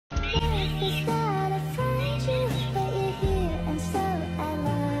Is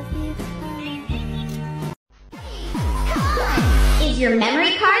your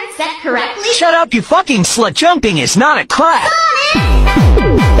memory card set correctly? Shut up, you fucking slut! Jumping is not a clap!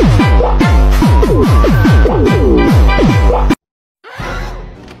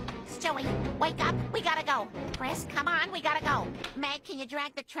 Stewie, wake up. We gotta go. Chris, come on. We gotta go. Meg, can you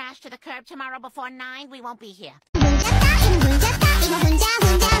drag the trash to the curb tomorrow before 9? We won't be here.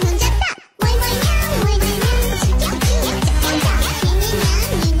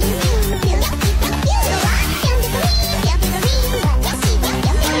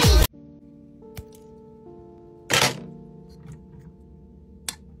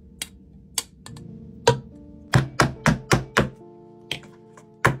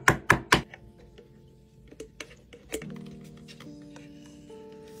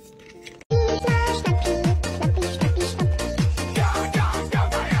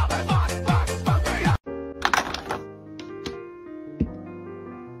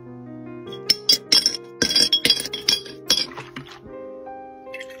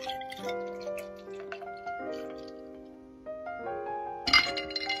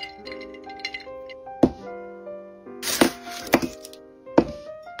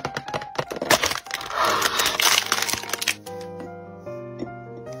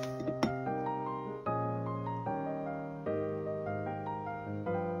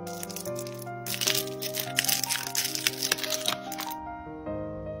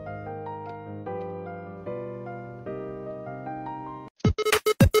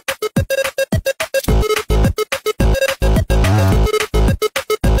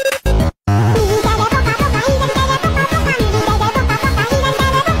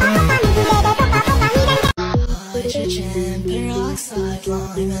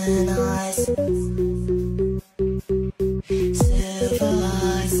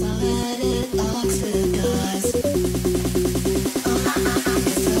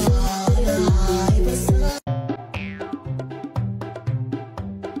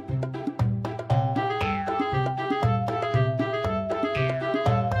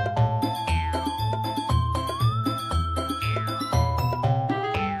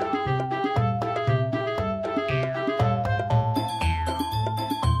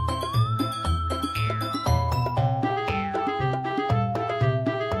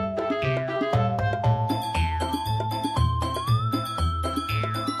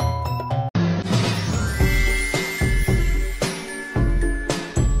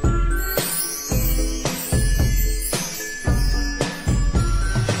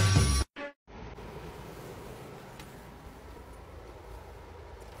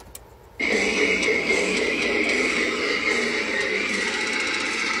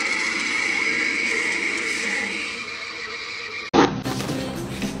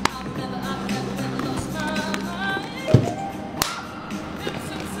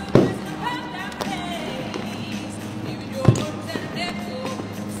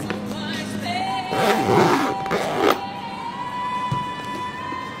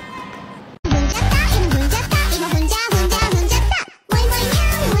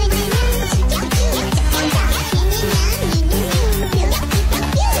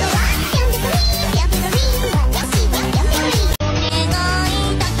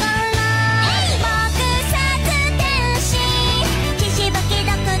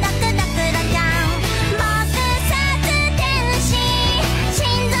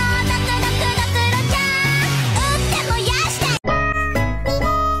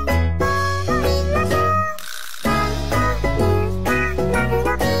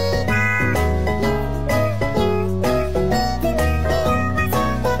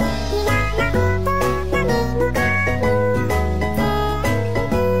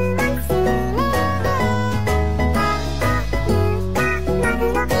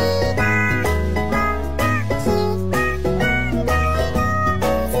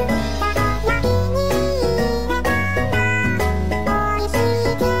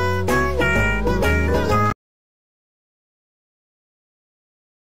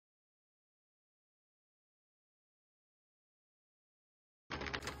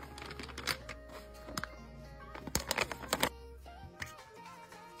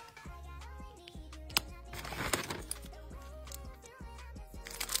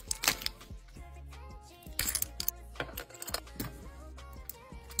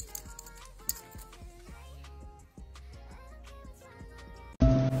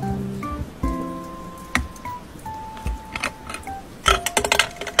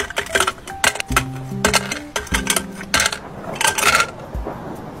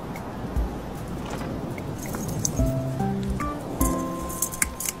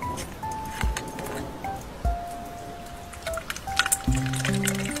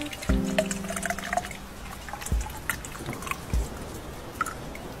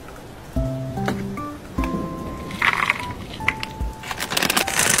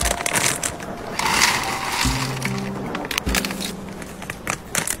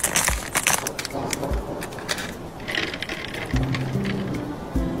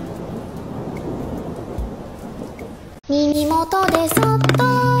 外でそっと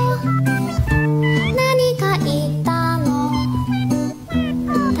何か言ったの。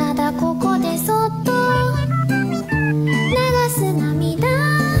ただここでそっと流す涙。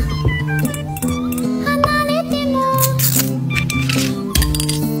離れても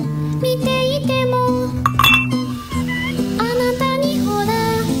見ていてもあなたにほら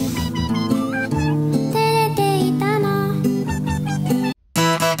照れていたの。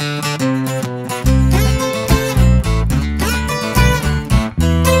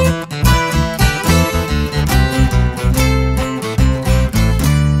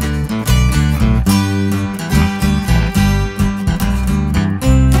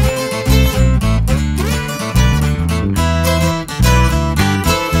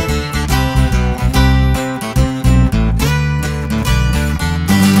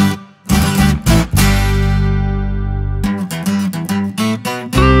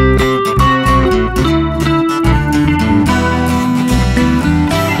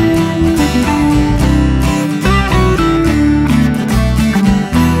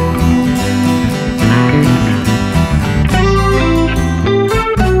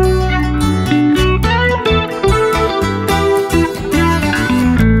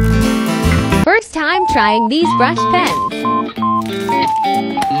First time trying these brush pens.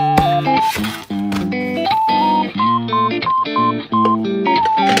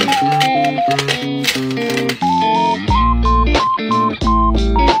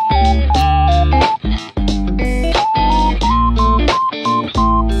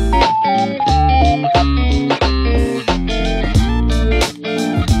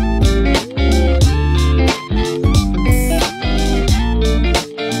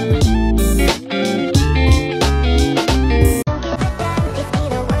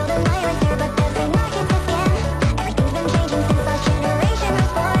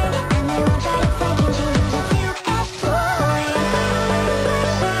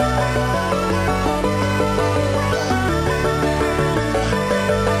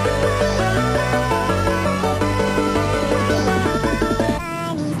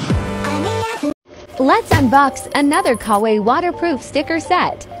 Let's unbox another Kawaii waterproof sticker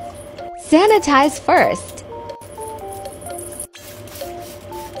set. Sanitize first.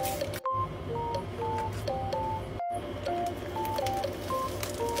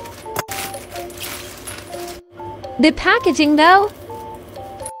 The packaging though?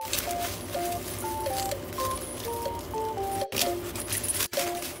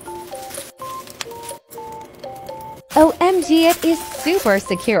 OMG, it is super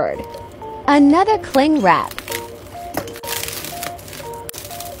secured. Another cling wrap.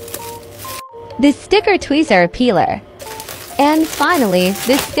 The sticker tweezer peeler. And finally,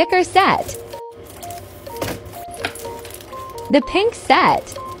 the sticker set. The pink set.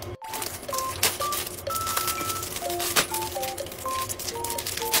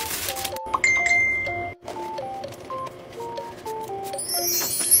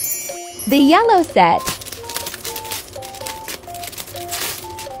 The yellow set.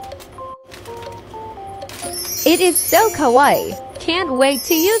 It is so kawaii. Can't wait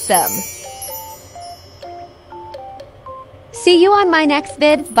to use them. See you on my next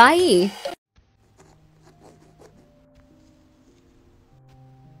vid. Bye.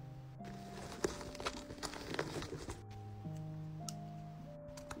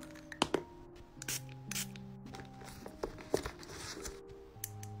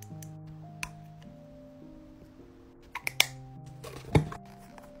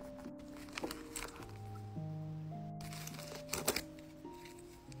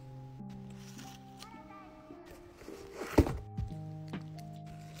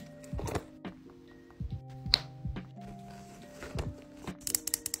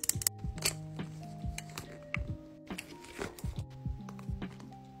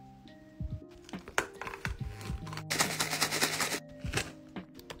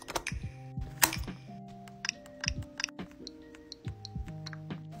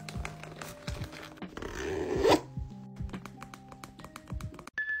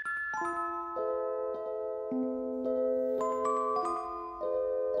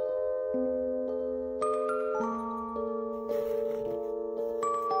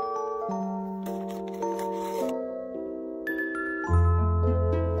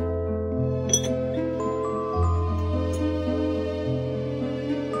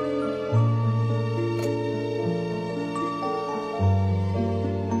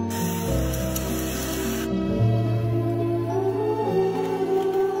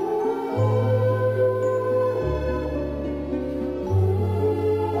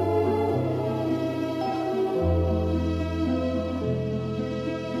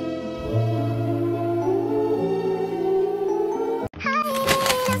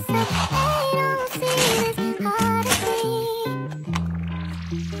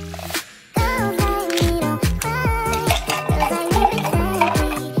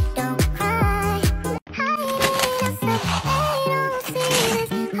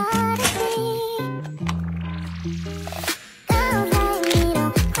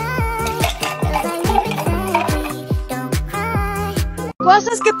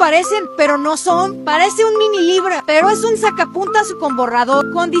 Cosas que parecen, pero no son. Parece un mini libra, pero es un sacapuntas con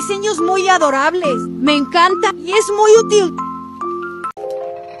borrador, con diseños muy adorables. Me encanta y es muy útil.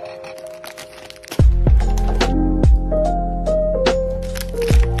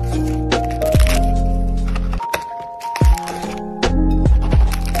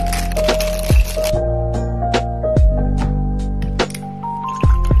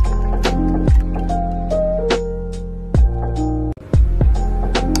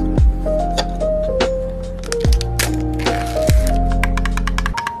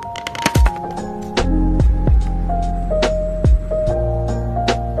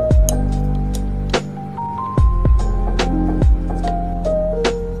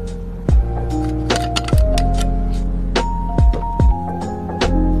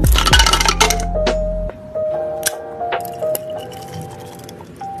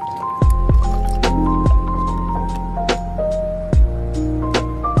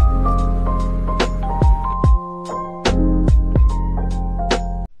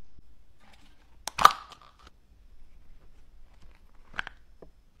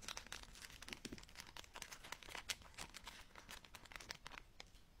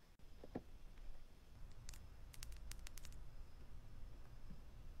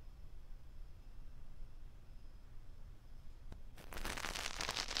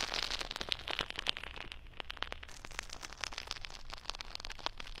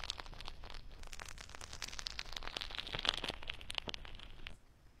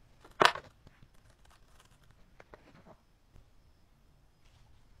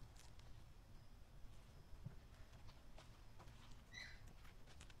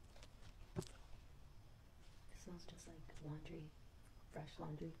 Smells just like laundry, fresh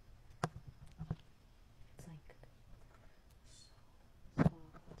laundry. It's like so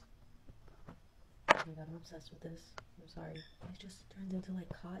soft. Oh my god, I'm obsessed with this. I'm sorry. It just turned into like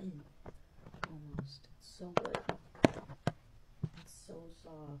cotton almost. It's so good. It's so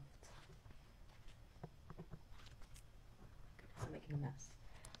soft. Oh my goodness, I'm making a mess.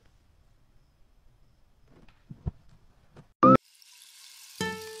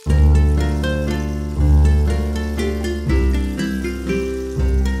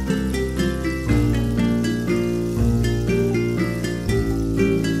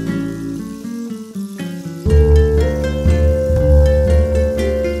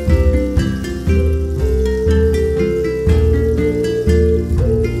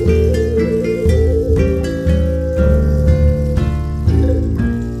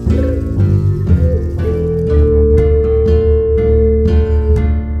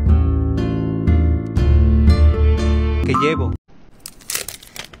 Que llevo.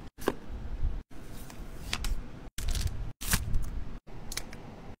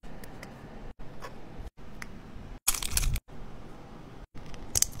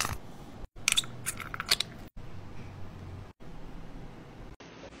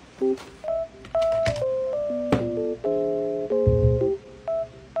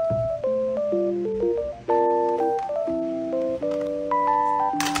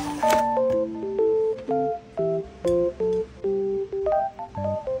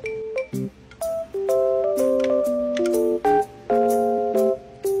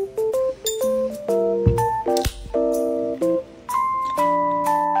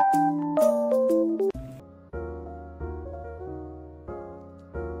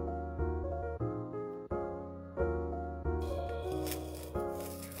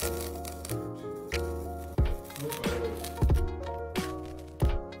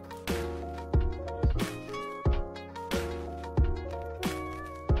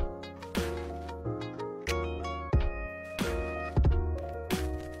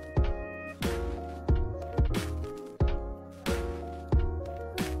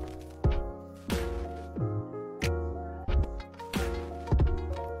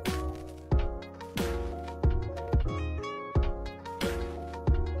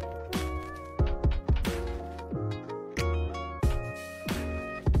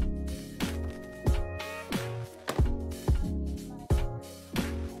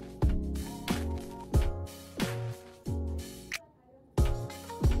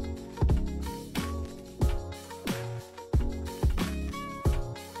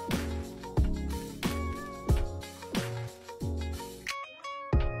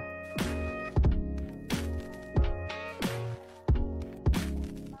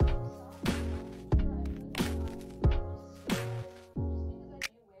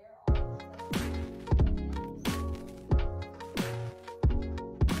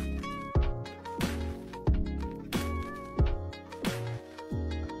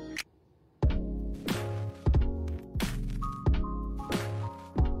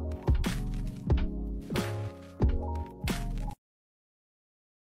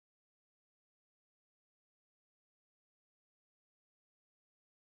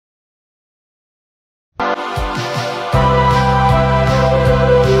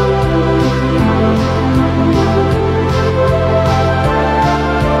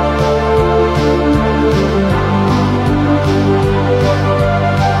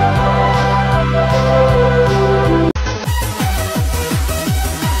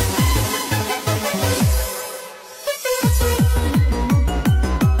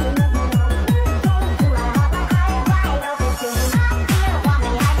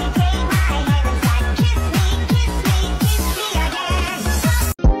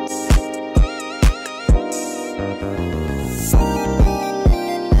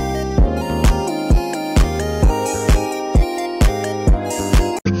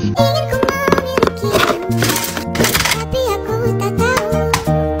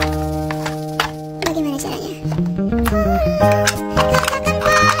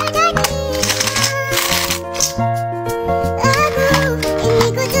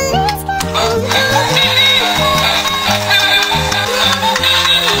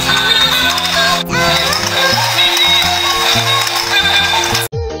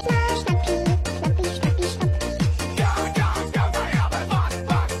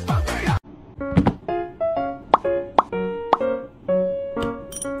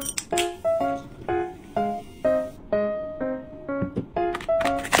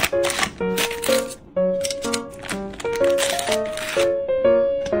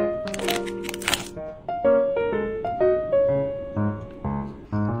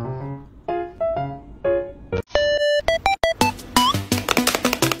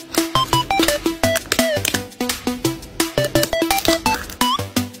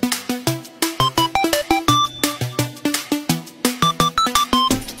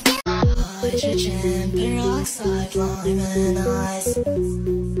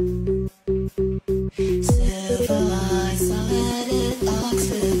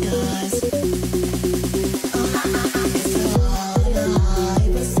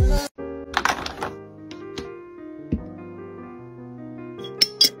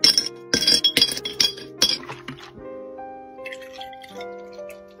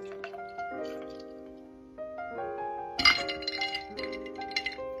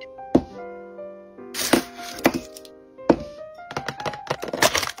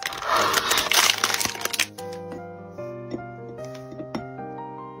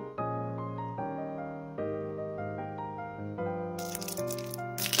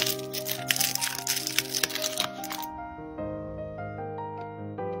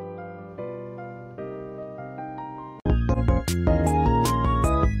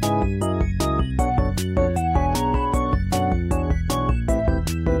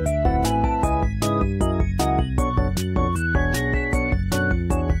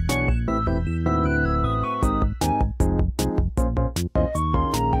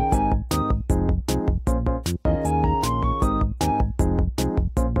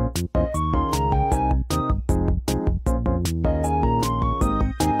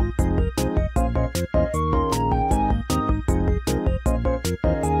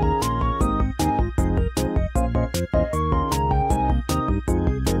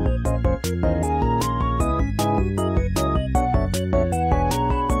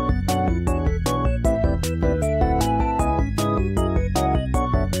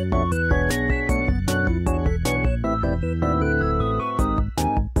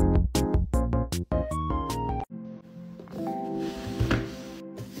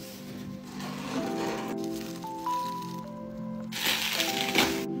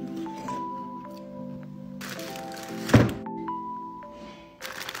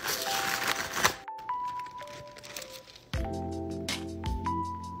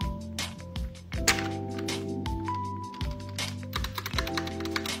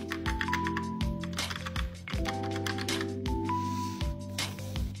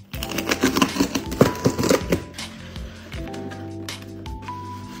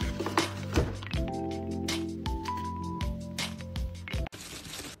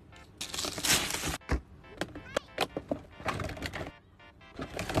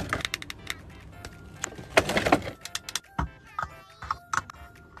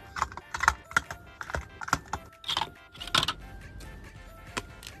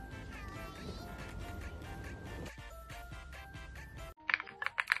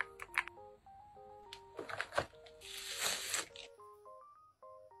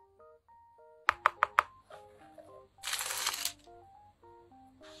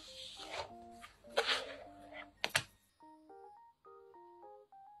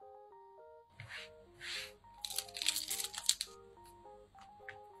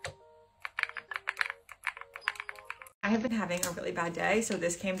 I have been having a really bad day, so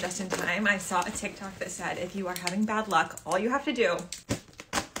this came just in time. I saw a TikTok that said if you are having bad luck, all you have to do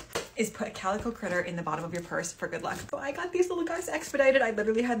is put a calico critter in the bottom of your purse for good luck. So I got these little guys expedited. I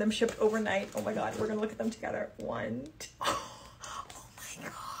literally had them shipped overnight. Oh my god, we're gonna look at them together. One, two. Oh my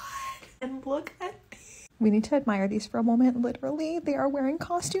god. And look at me. We need to admire these for a moment. Literally, they are wearing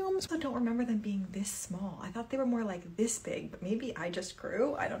costumes. I don't remember them being this small. I thought they were more like this big, but maybe I just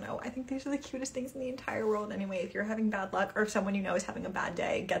grew. I don't know. I think these are the cutest things in the entire world. Anyway, if you're having bad luck or if someone you know is having a bad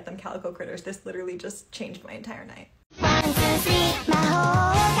day, get them calico critters. This literally just changed my entire night. 1, 2, 3,魔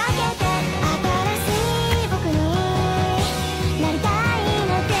法